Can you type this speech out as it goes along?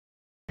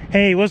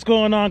Hey, what's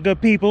going on,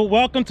 good people?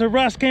 Welcome to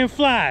Russ Can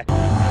Fly.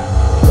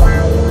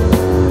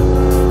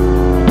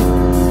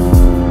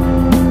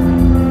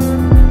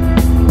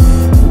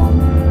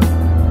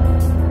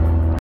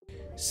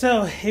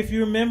 So, if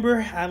you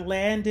remember, I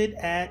landed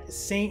at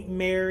St.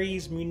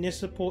 Mary's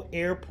Municipal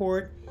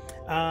Airport,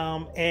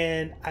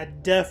 and I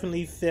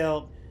definitely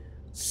felt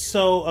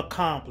so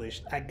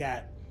accomplished. I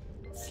got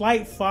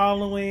flight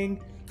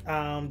following.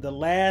 The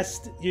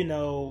last,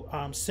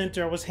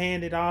 center I was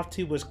handed off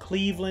to was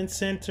Cleveland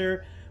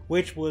Center,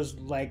 which was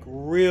like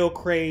real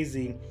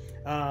crazy.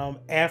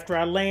 After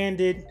I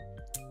landed,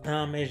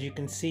 as you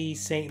can see,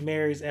 St.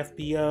 Mary's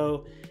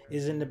FBO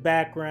is in the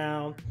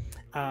background.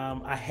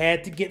 I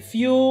had to get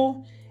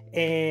fuel,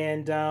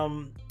 and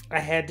I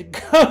had to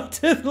go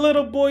to the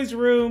little boy's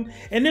room,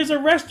 and there's a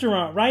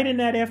restaurant right in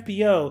that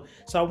FBO,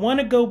 so I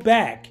want to go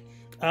back.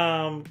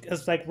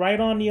 It's like right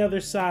on the other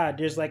side.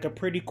 There's like a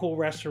pretty cool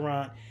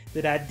restaurant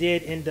that I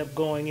did end up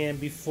going in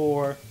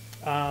before,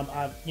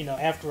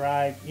 after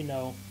I,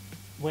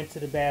 went to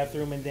the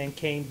bathroom and then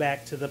came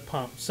back to the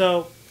pump.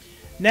 So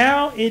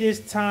now it is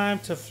time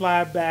to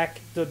fly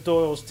back to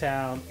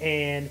Doylestown,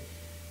 and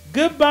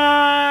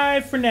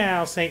goodbye for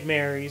now, St.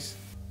 Mary's.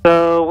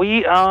 So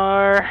we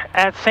are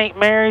at St.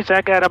 Mary's.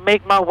 I gotta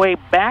make my way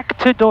back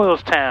to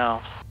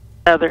Doylestown.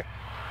 Another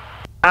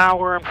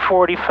hour and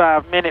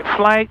 45-minute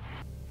flight.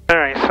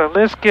 Alright, so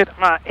let's get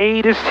my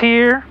A.A.S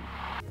here.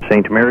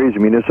 St. Mary's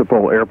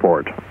Municipal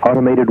Airport.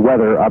 Automated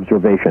weather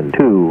observation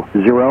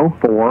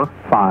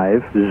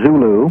 2045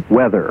 Zulu.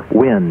 Weather.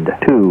 Wind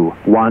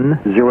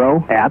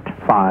 210 at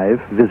 5.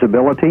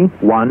 Visibility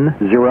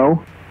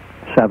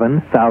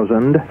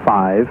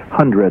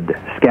 107,500.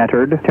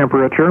 Scattered.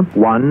 Temperature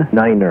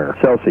 19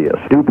 Celsius.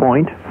 Dew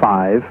point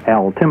 5.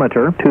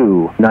 Altimeter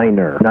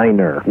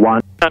 29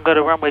 1. I'm going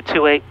to runway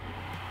 28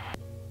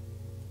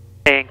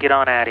 and get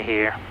on out of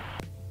here.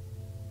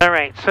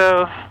 Alright,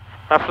 so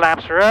my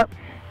flaps are up.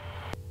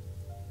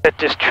 Let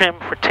this trim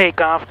for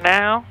takeoff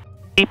now.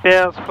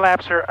 Seatbelts,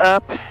 flaps are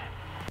up.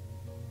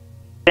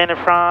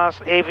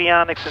 Frost,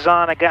 avionics is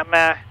on. I got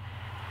my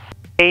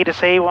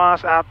A.A.S,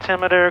 A.A.S,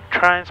 altimeter,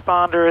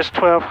 transponder is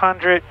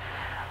 1200.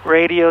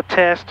 Radio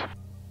test.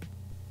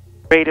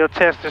 Radio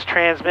test is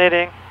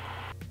transmitting.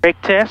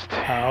 Brake test.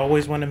 I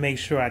always want to make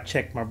sure I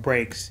check my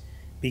brakes,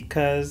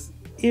 because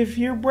if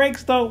your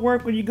brakes don't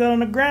work when you go on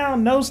the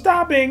ground, no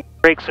stopping.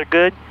 Brakes are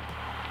good.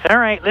 All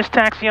right, let's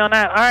taxi on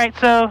out. All right,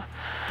 so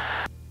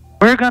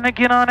we're gonna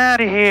get on out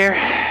of here.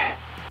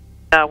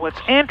 Now, what's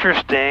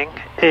interesting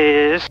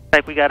is,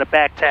 like, we got a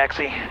back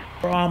taxi.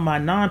 For all my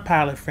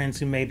non-pilot friends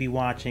who may be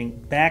watching,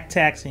 back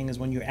taxiing is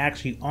when you're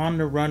actually on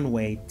the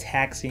runway,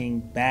 taxiing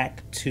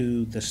back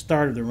to the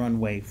start of the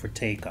runway for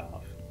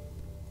takeoff.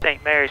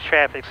 St. Mary's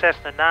traffic,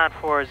 Cessna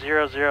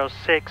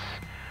 94006.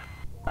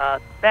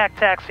 Back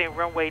taxiing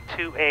runway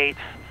 28,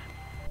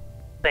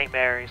 St.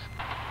 Mary's.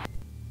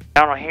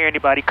 I don't hear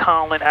anybody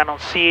calling. I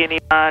don't see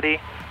anybody.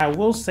 I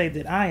will say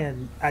that I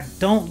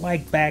don't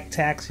like back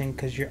taxiing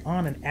because you're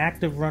on an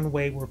active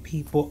runway where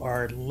people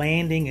are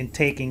landing and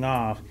taking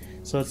off.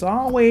 So it's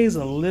always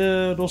a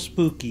little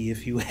spooky,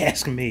 if you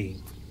ask me.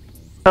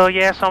 Oh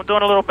yeah, so I'm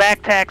doing a little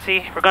back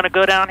taxi. We're going to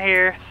go down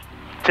here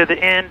to the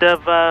end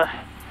of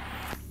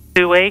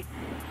 28.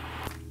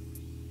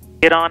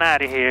 Get on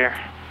out of here.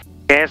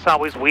 Yeah, it's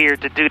always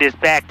weird to do this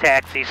back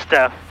taxi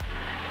stuff.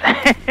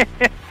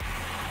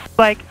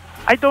 Like,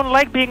 I don't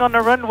like being on the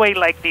runway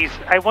like these.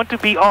 I want to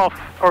be off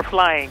or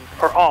flying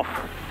or off.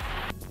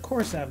 Of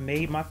course, I've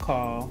made my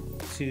call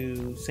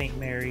to St.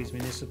 Mary's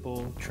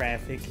Municipal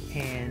Traffic,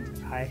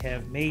 and I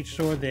have made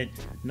sure that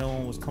no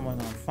one was coming on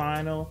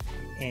final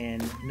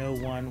and no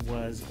one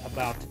was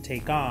about to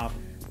take off.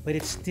 But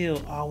it's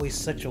still always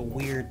such a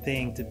weird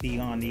thing to be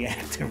on the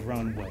active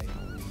runway.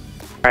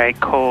 All right,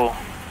 cool.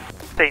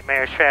 St.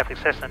 Mary's Traffic,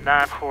 Cessna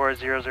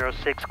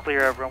 94006,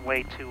 clear of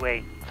runway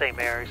 28, St.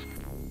 Mary's.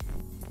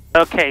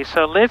 Okay,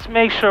 so let's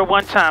make sure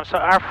one time. So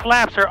our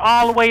flaps are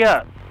all the way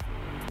up.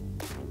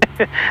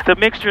 The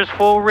mixture is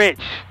full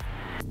rich.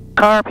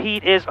 Carb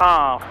heat is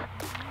off.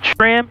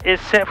 Trim is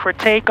set for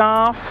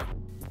takeoff.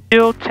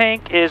 Fuel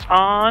tank is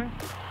on.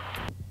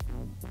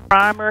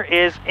 Primer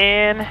is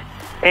in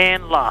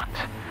and locked.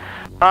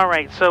 All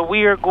right, so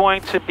we are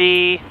going to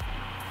be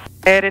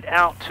headed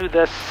out to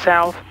the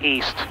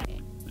southeast.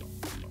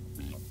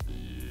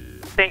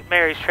 St.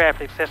 Mary's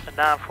traffic, Cessna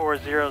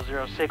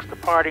 94006,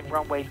 departing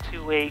runway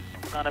 28.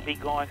 We're going to be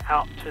going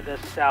out to the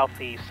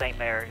southeast, St.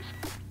 Mary's.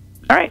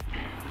 All right.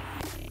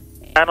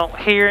 I don't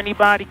hear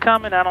anybody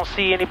coming. I don't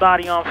see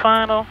anybody on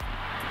final.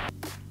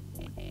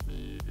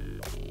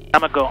 I'm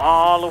going to go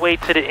all the way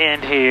to the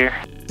end here.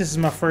 This is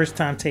my first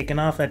time taking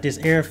off at this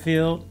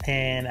airfield,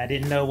 and I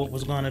didn't know what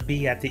was going to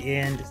be at the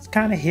end. It's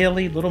kind of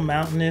hilly, little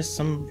mountainous,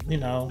 some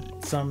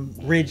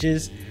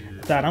ridges. I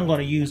thought I'm going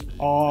to use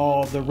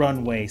all the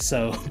runway,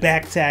 so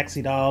back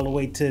taxied all the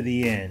way to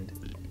the end.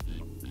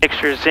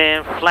 Mixture's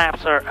in,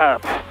 flaps are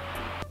up.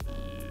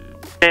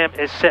 Trim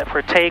is set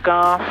for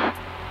takeoff.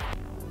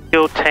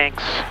 Fuel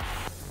tanks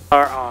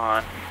are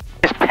on.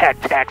 This back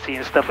taxi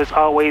and stuff is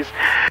always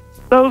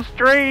so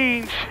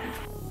strange.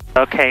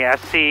 Okay, I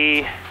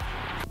see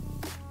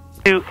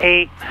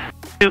 28,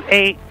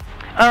 28.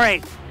 All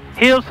right,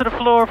 heels to the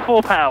floor,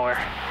 full power.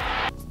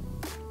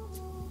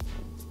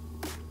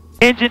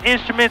 Engine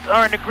instruments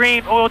are in the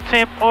green. Oil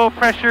temp, oil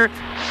pressure,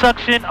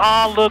 suction,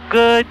 all look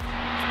good.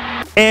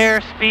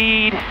 Air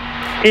speed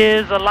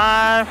is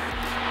alive.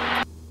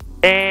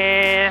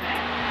 And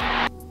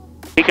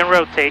we can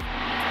rotate.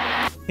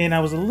 And I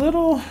was a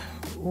little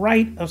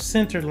right of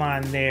center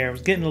line there. I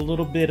was getting a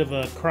little bit of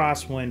a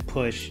crosswind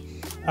push.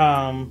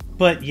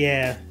 But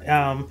yeah,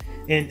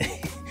 and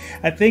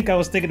I think I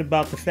was thinking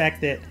about the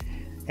fact that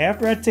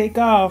after I take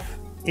off,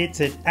 it's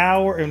an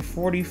hour and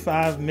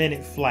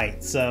 45-minute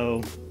flight.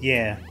 So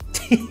yeah,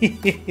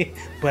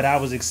 but I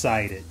was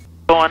excited.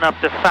 Going up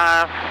to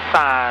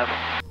 55.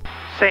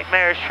 St.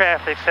 Mary's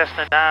traffic,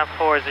 Cessna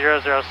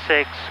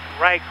 94006,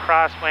 right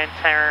crosswind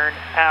turn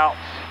out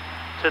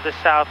to the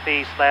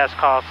southeast, last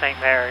call St.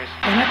 Mary's.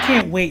 And I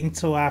can't wait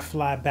until I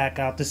fly back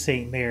out to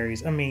St.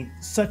 Mary's. I mean,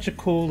 such a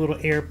cool little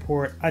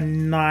airport, a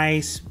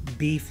nice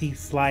beefy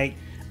flight.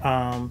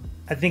 I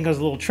think I was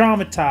a little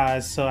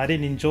traumatized, so I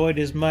didn't enjoy it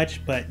as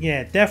much, but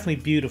yeah, definitely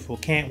beautiful.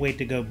 Can't wait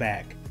to go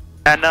back.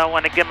 I know I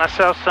want to give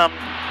myself some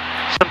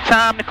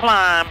time to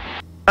climb.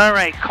 All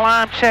right,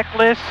 climb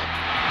checklist.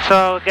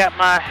 So got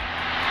my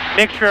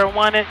mixture I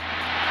wanted,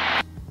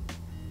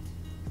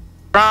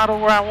 throttle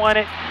where I want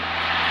it,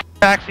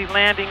 taxi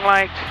landing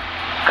light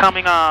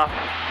coming off.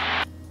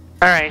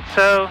 All right,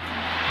 so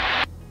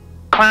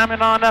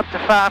climbing on up to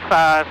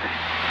 55.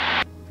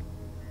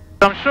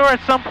 So I'm sure at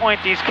some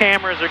point these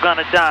cameras are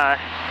gonna die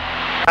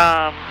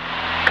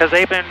because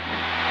they've been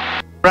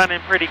running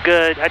pretty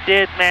good. I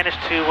did manage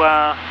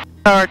to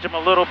charge them a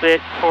little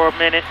bit for a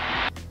minute,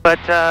 but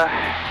so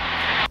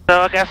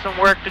I got some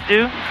work to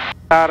do.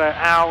 About an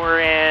hour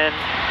and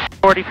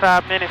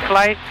 45-minute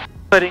flight,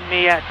 putting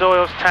me at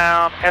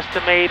Doylestown,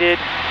 estimated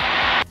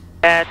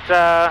at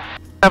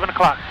 7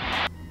 o'clock.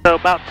 So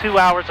about 2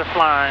 hours of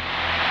flying.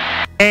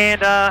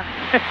 And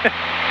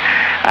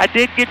I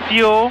did get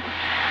fuel.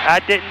 I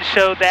didn't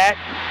show that.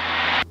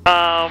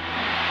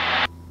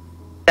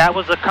 That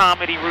was a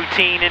comedy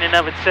routine in and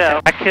of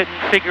itself. I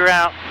couldn't figure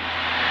out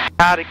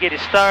how to get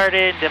it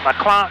started. Then my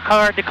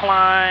card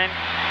declined.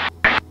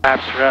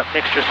 Flaps are up,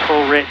 mixture's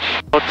full rich.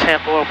 Oil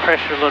temp, oil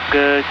pressure look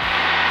good.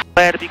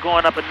 Glad to be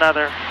going up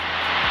another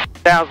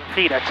 1,000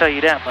 feet, I tell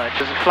you that much.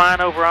 Just flying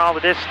over all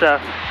of this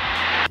stuff.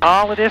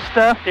 All of this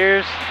stuff,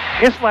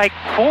 it's like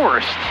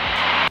forest.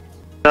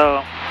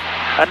 So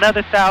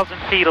another 1,000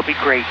 feet will be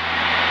great.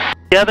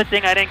 The other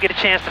thing I didn't get a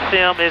chance to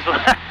film is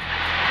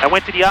I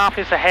went to the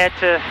office. I had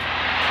to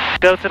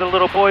go to the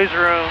little boys'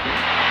 room,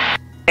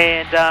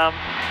 and the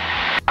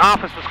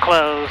office was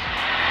closed.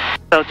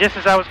 So just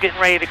as I was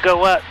getting ready to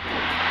go up,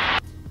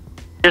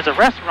 there's a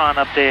restaurant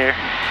up there.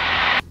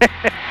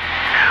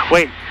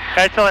 Wait, I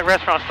gotta tell that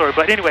restaurant story.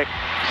 But anyway,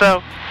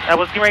 so I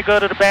was getting ready to go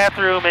to the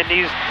bathroom, and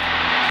these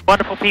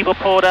wonderful people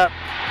pulled up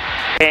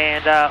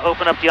and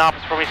opened up the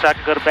office for me so I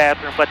could go to the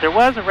bathroom. But there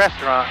was a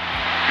restaurant.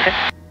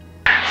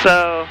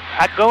 So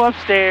I go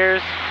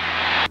upstairs.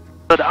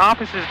 So the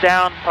office is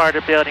down part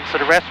of the building, so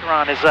the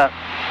restaurant is up.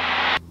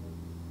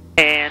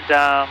 And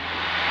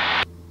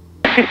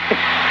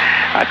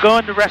I go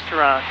in the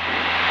restaurant.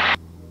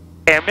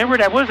 And remember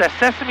that was that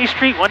Sesame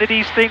Street? One of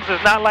these things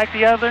is not like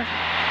the other.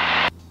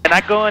 And I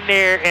go in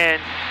there, and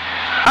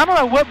I don't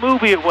know what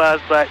movie it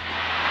was, but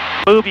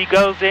movie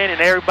goes in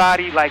and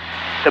everybody, like,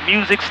 the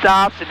music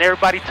stops and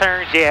everybody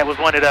turns. Yeah, it was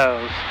one of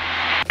those.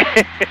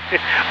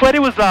 But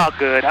it was all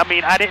good. I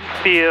mean, I didn't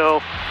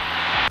feel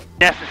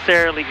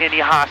necessarily any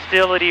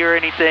hostility or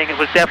anything. It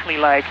was definitely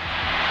like,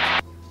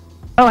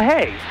 oh,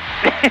 hey.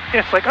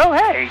 It's like, oh,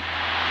 hey.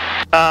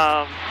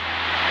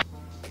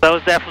 So it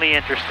was definitely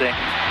interesting.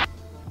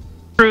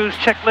 Cruise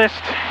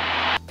checklist,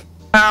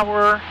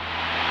 power,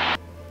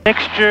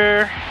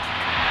 mixture,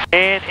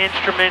 and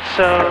instruments.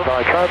 So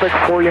traffic,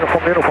 4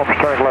 uniform,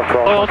 starting left.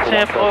 Oil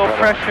temp, oil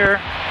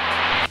pressure,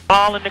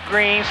 all in the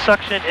green.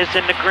 Suction is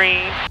in the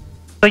green.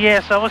 So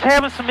yeah, so I was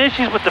having some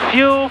issues with the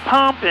fuel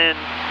pump and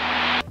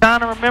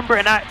trying to remember.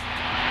 And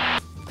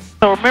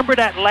so remember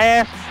that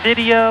last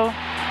video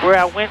where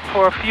I went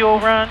for a fuel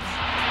run?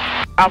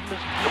 I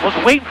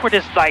was waiting for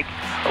this like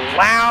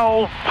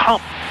loud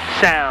pump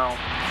sound.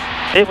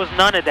 It was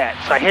none of that.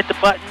 So I hit the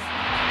button,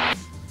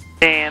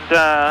 and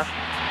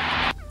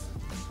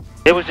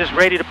it was just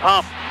ready to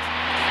pump.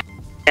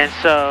 And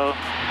so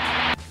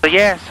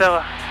yeah,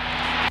 so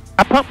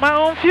I pumped my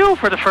own fuel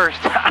for the first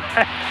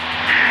time.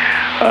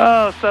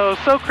 Oh,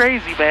 so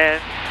crazy,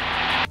 man.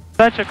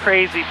 Such a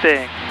crazy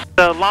thing.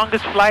 The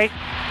longest flight,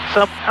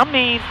 I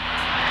mean,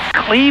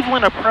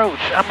 Cleveland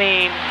approach. I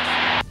mean,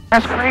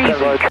 that's crazy.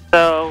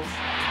 So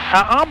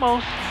I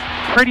almost,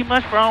 pretty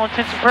much for all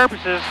intents and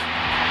purposes,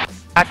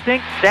 I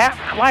think that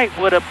flight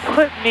would have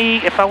put me,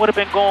 if I would have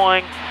been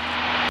going,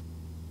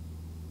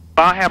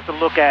 I'll have to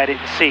look at it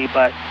and see,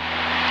 but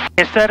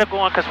instead of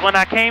going, because when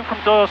I came from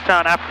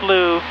Doylestown, I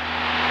flew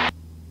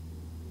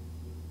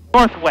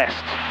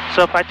northwest.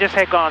 So if I just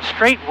had gone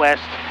straight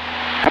west,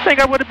 I think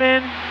I would have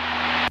been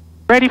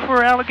ready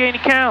for Allegheny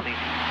County.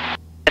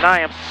 And And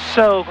I am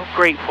so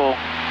grateful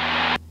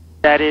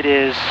that it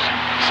is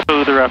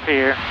smoother up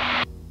here.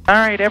 All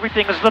right,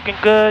 everything is looking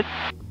good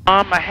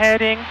on my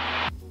heading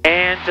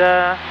and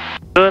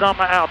good on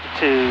my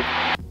altitude.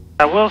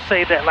 I will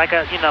say that, like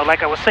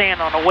I was saying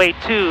on the way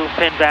to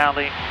Penn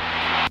Valley,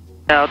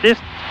 now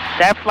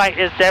that flight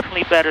is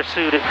definitely better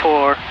suited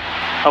for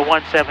a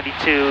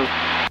 172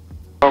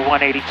 or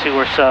 182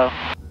 or so.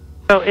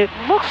 So it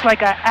looks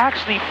like I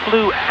actually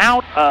flew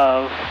out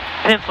of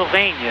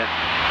Pennsylvania.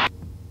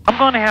 I'm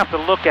going to have to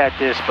look at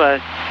this,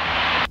 but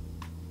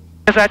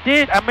because I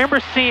remember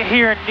seeing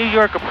here in New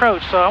York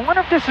approach, so I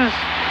wonder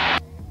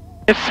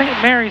if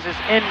St. Mary's is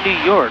in New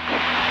York.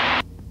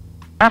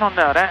 I don't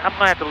know, I'm going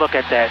to have to look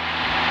at that.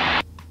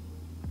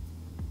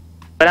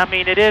 But I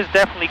mean, it is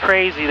definitely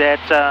crazy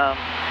that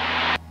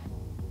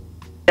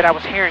I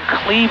was here in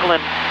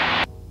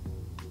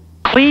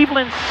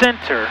Cleveland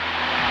Center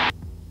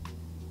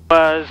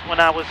was when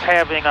I was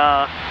having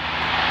a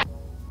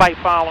flight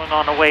following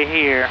on the way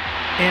here.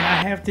 And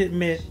I have to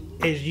admit,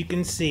 as you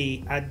can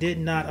see, I did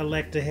not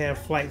elect to have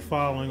flight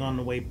following on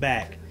the way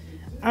back.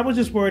 I was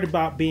just worried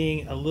about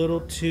being a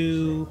little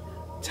too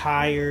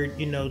tired,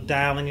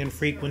 dialing in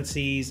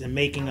frequencies and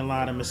making a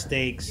lot of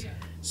mistakes.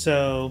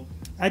 So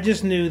I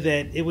just knew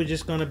that it was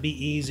just going to be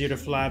easier to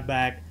fly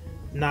back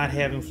not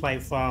having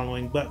flight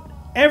following. But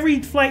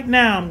every flight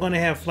now I'm going to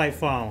have flight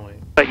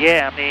following. But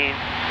yeah, I mean,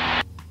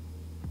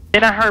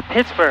 then I heard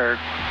Pittsburgh.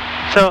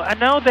 So I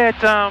know that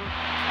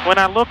when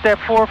I looked at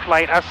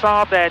ForeFlight, I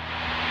saw that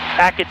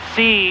I could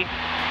see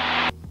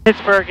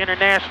Pittsburgh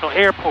International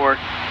Airport,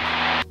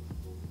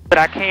 but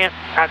I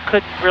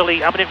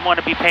didn't want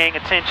to be paying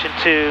attention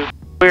to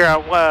where I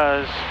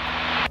was.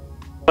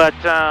 But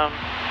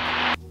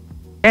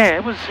yeah,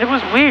 it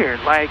was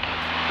weird. Like,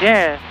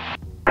 yeah.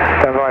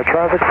 Standby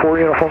traffic, 4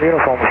 uniform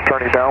is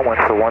turning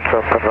downwind for 17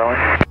 Penn Valley.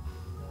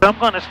 So I'm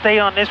going to stay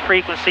on this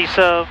frequency.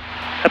 So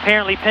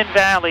apparently Penn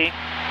Valley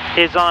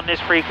is on this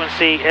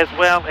frequency as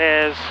well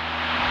as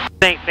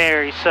St.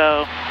 Mary's.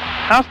 So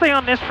I'll stay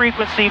on this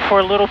frequency for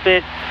a little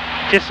bit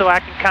just so I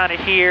can kind of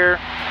hear,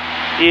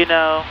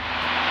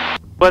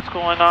 what's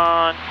going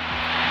on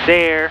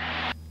there.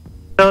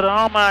 So to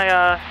all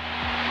my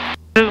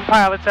student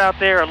pilots out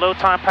there, or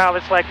low-time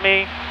pilots like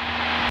me,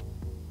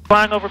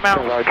 flying over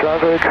mountains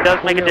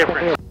does make a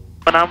difference.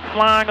 When I'm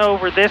flying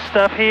over this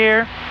stuff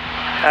here,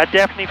 I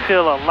definitely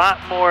feel a lot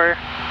more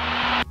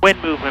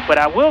wind movement. But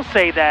I will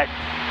say that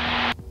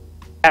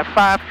at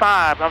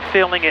 5.5, I'm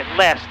feeling it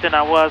less than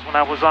I was when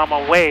I was on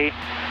my way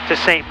to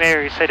St.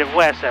 Mary's headed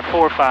west at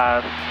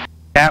 4.5.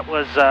 That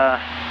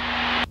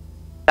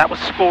was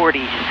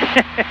sporty.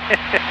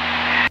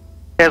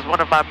 As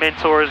one of my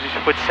mentors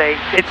would say,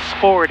 it's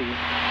sporty.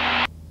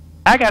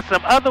 I got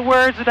some other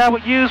words that I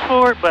would use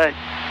for it, but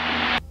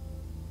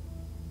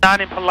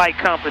not in polite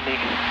company.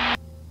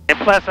 And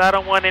plus, I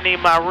don't want any of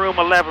my Room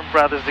 11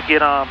 brothers to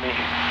get on me.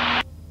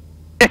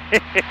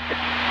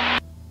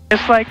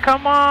 It's like,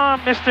 come on,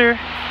 Mr.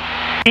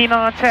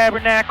 Enon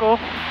Tabernacle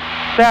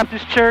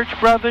Baptist Church,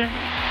 brother.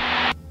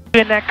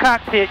 In that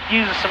cockpit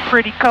using some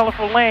pretty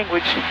colorful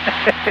language.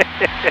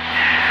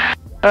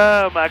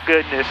 Oh my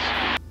goodness.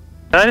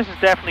 Now, this is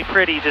definitely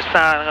pretty, just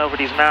flying over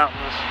these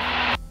mountains.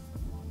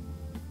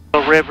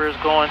 The rivers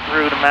going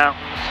through the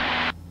mountains.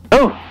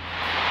 Oh!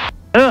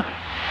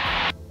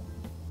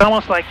 It's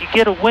almost like you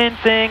get a wind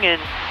thing and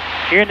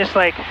you're in this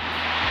like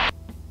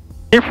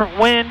different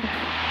wind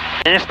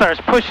and it starts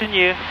pushing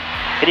you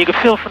and you can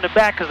feel from the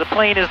back because the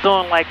plane is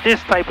doing like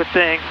this type of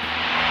thing.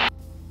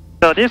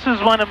 So this is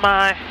one of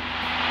my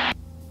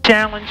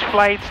challenge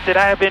flights that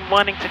I have been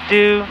wanting to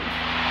do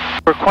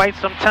for quite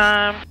some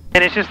time,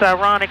 and it's just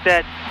ironic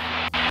that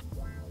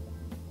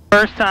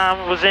first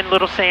time was in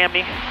Little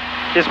Sammy,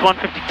 this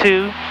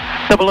 152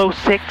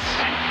 006,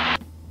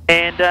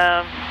 and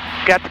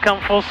got to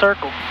come full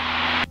circle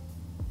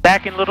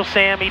back in Little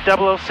Sammy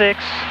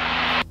 006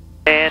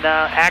 and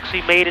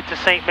actually made it to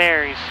St.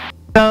 Mary's.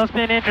 So it's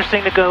been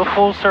interesting to go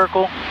full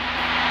circle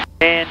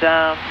and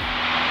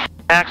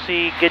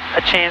actually get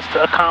a chance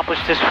to accomplish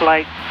this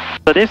flight.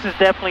 So this is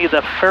definitely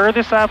the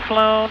furthest I've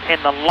flown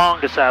and the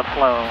longest I've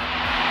flown.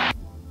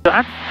 So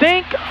I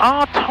think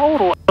all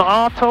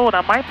told,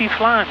 I might be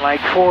flying like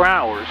 4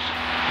 hours,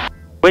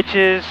 which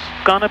is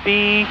gonna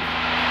be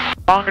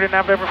longer than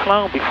I've ever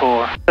flown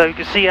before. So you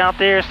can see out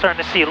there,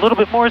 starting to see a little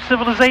bit more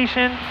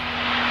civilization.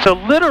 So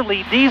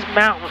literally these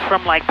mountains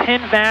from like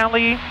Penn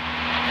Valley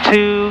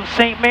to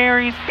St.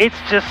 Mary's, it's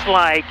just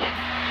like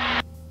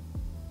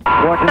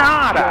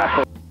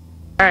nada.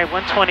 All right,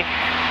 120.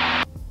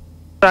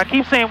 So I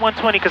keep saying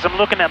 120 because I'm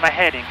looking at my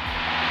heading.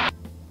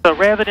 So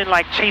rather than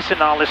like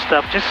chasing all this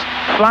stuff, just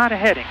fly the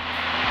heading.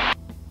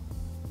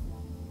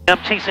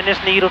 I'm chasing this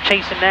needle,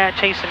 chasing that,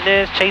 chasing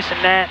this,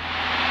 chasing that.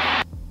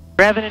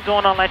 Rather than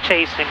doing all that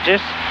chasing,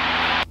 just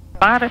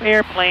fly the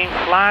airplane,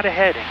 fly the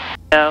heading.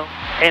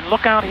 And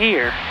look out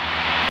here.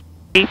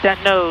 Keep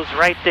that nose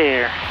right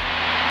there.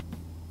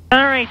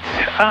 All right,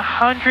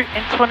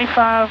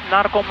 125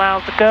 nautical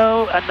miles to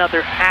go.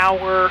 Another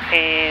hour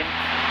and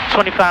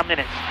 25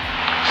 minutes.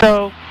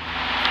 So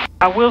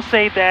I will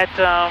say that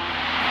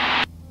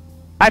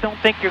I don't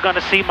think you're going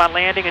to see my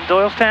landing in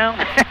Doylestown.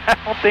 I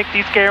don't think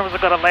these cameras are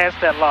going to last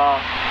that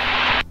long.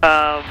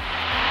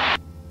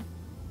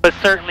 But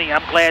certainly,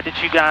 I'm glad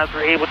that you guys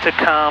were able to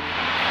come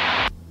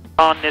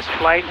on this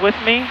flight with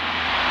me.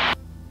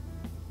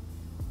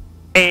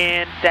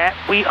 And that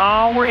we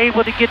all were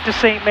able to get to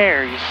St.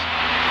 Mary's.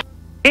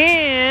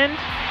 And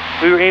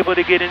we were able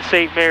to get in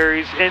St.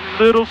 Mary's. And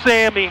little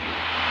Sammy,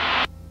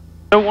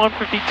 the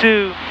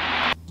 152.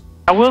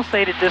 I will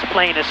say that this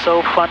plane is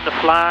so fun to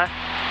fly.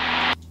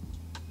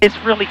 It's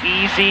really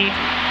easy.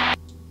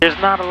 There's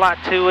not a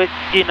lot to it,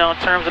 you know, in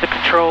terms of the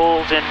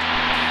controls and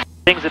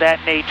things of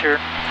that nature.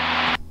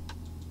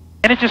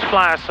 And it just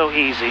flies so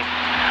easy.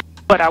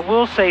 But I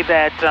will say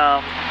that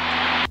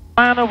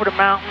flying over the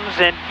mountains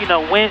and, you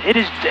know, when it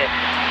is,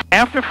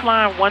 after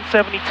flying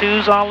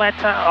 172s all that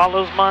time, all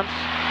those months,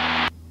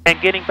 and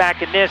getting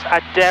back in this,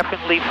 I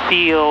definitely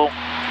feel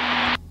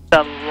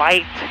the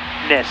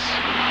lightness.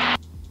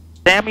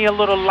 Sammy a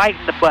little light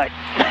in the butt.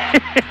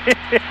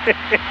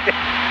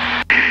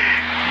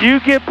 You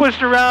get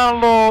pushed around a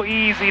little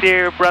easy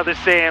there, brother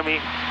Sammy.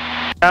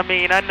 I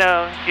mean, I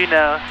know, you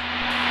know,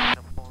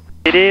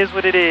 it is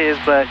what it is,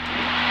 but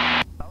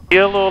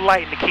you're a little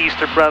light in the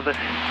keister, brother.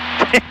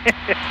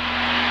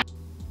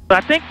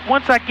 But I think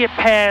once I get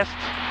past,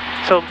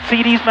 so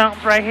see these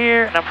mountains right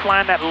here, and I'm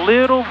flying that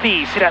little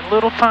V, see that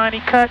little tiny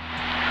cut?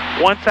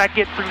 Once I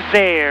get through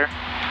there,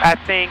 I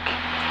think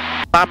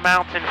my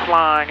mountain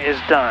flying is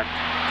done.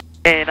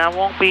 And I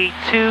won't be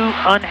too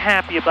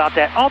unhappy about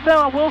that. Although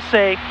I will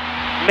say,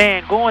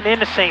 man, going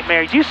into St.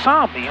 Mary's, you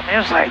saw me. I mean, it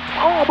was like,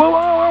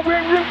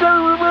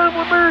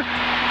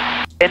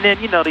 and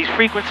then, you know, these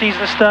frequencies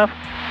and stuff.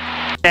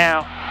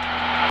 Now,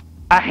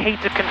 I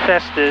hate to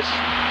confess this,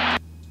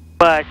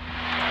 but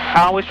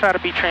I always try to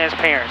be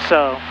transparent.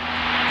 So,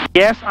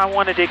 yes, I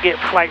wanted to get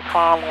flight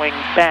following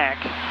back,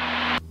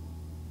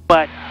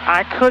 but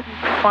I couldn't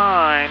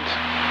find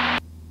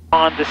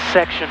on the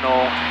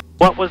sectional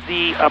what was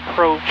the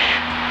approach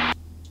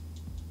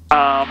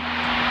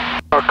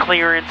or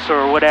clearance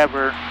or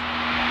whatever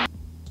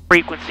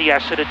frequency I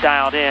should have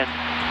dialed in.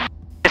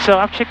 And so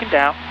I've chickened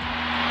out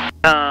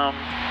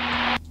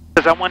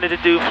because I wanted to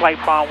do flight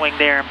following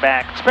there and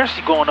back,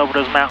 especially going over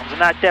those mountains.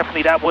 And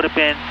that would have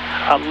been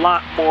a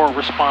lot more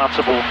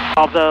responsible.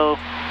 Although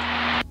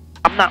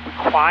I'm not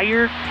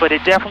required, but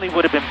it definitely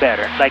would have been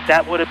better. Like,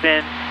 that would have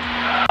been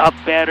a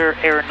better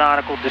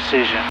aeronautical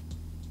decision.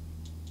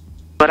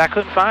 But I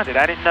couldn't find it.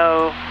 I didn't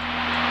know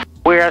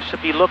where I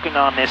should be looking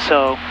on this.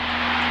 So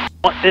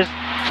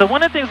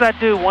one of the things I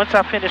do once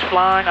I finish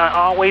flying, I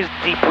always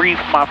debrief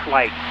my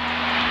flight.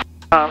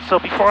 So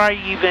before I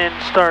even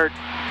start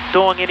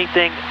doing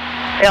anything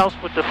else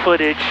with the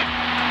footage,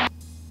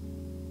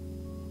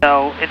 you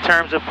know, in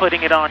terms of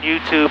putting it on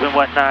YouTube and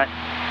whatnot,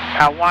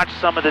 I watch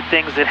some of the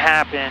things that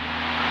happen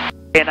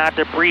and I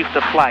debrief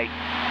the flight.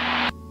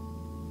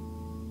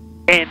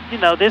 And, you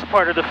know, this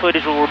part of the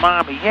footage will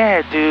remind me,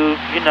 yeah, dude,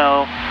 you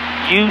know,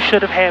 you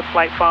should have had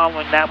flight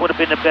following. That would have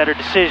been a better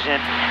decision.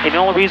 And the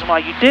only reason why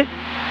you didn't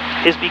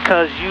is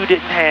because you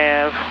didn't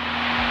have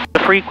the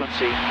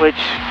frequency,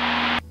 which,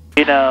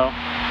 you know,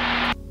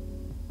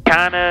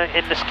 kind of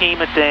in the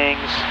scheme of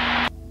things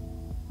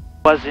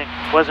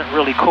wasn't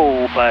really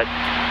cool. But,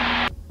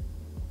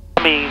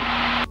 I mean,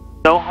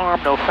 no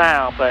harm, no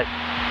foul. But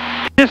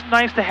it's just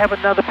nice to have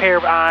another pair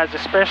of eyes,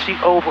 especially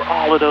over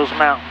all of those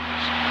mountains.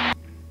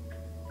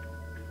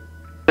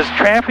 Because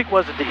traffic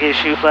wasn't the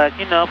issue, but,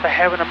 you know, if I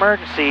have an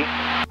emergency,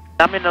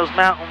 I'm in those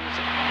mountains,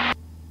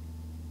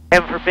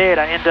 heaven forbid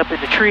I end up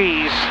in the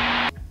trees,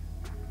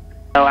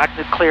 you know, I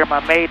can clear my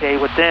Mayday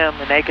with them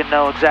and they can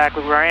know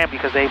exactly where I am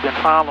because they've been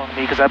following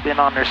me because I've been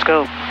on their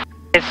scope.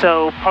 And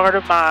so part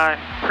of my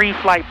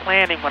pre-flight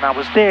planning when I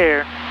was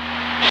there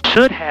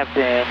should have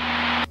been,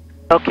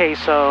 okay,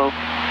 so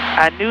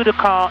I knew to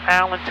call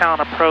Allentown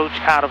approach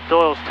out of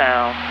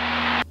Doylestown,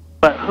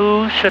 but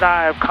who should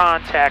I have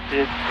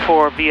contacted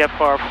for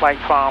VFR flight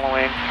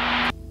following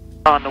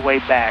on the way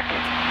back?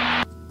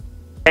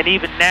 And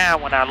even now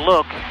when I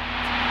look,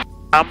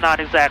 I'm not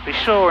exactly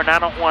sure, and I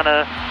don't want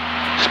to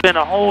spend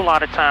a whole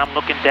lot of time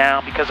looking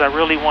down because I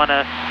really want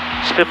to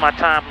spend my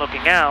time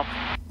looking out.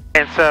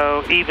 And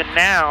so even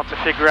now to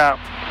figure out,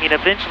 I mean,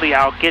 eventually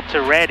I'll get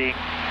to Reading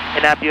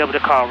and I'll be able to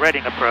call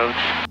Reading approach.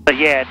 But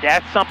yeah,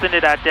 that's something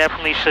that I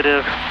definitely should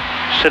have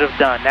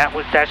done.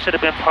 That should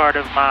have been part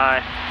of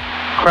my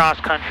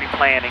cross-country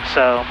planning,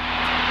 so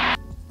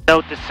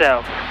note to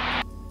self.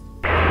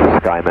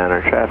 Sky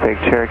Manor traffic,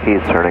 Cherokee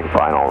turning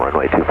final,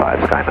 runway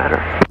 25, Sky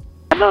Manor.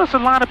 I notice a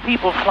lot of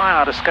people fly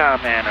out of Sky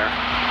Manor.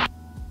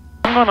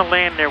 I'm going to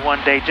land there one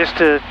day just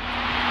to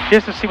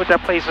see what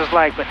that place is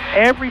like, but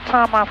every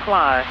time I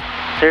fly,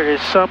 there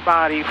is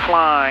somebody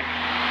flying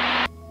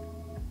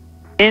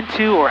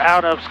into or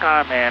out of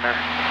Sky Manor.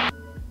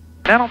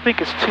 And I don't think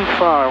it's too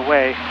far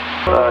away.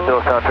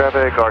 Doylestown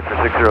traffic, Archer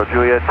 60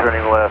 Juliet,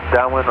 turning left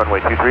downwind,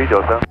 runway 23,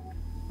 Doylestown.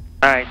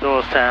 Alright,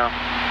 Doylestown.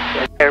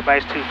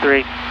 Everybody's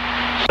 23.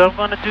 So I'm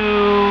going to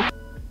do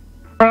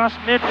Cross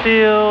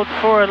midfield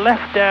for a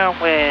left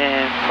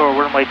downwind for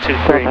runway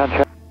 23.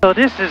 So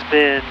this has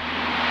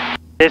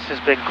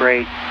been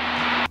great.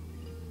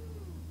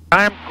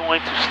 I'm going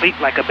to sleep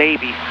like a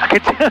baby. I can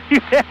tell you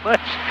that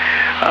much.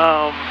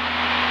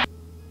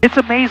 It's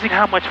amazing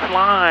how much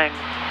flying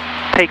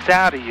takes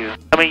out of you.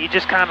 I mean, you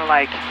just kind of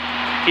like,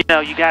 you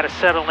know, you got to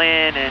settle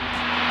in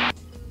and,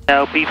 you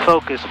know, be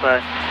focused.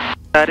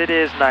 But it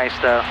is nice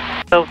though.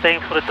 So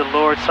thankful that the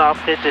Lord saw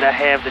fit that I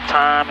have the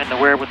time and the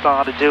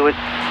wherewithal to do it.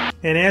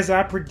 And as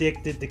I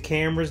predicted, the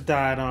cameras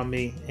died on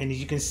me. And as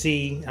you can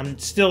see, I'm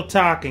still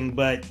talking,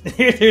 but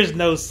there's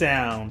no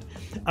sound.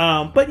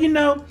 But you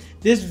know,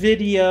 this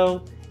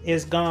video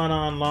has gone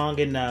on long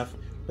enough.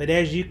 But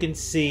as you can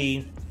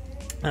see,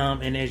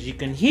 and as you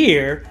can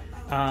hear,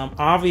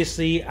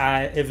 obviously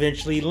I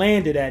eventually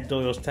landed at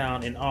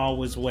Doylestown and all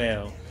was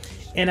well.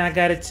 And I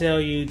gotta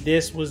tell you,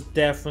 this was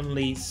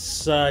definitely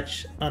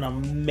such an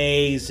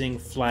amazing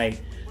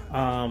flight.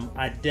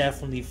 I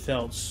definitely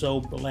felt so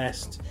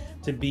blessed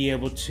to be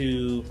able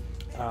to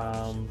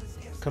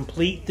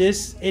complete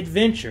this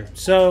adventure.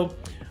 So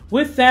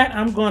with that,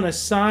 I'm gonna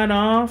sign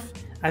off.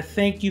 I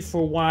thank you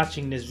for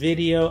watching this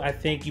video. I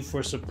thank you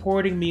for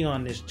supporting me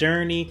on this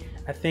journey.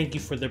 I thank you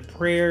for the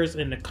prayers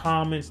and the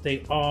comments.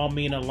 They all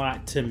mean a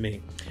lot to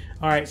me.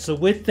 All right, so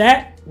with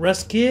that,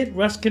 Russ Kid,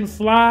 Russ Can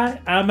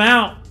Fly, I'm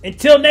out.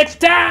 Until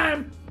next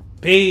time,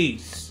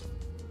 peace.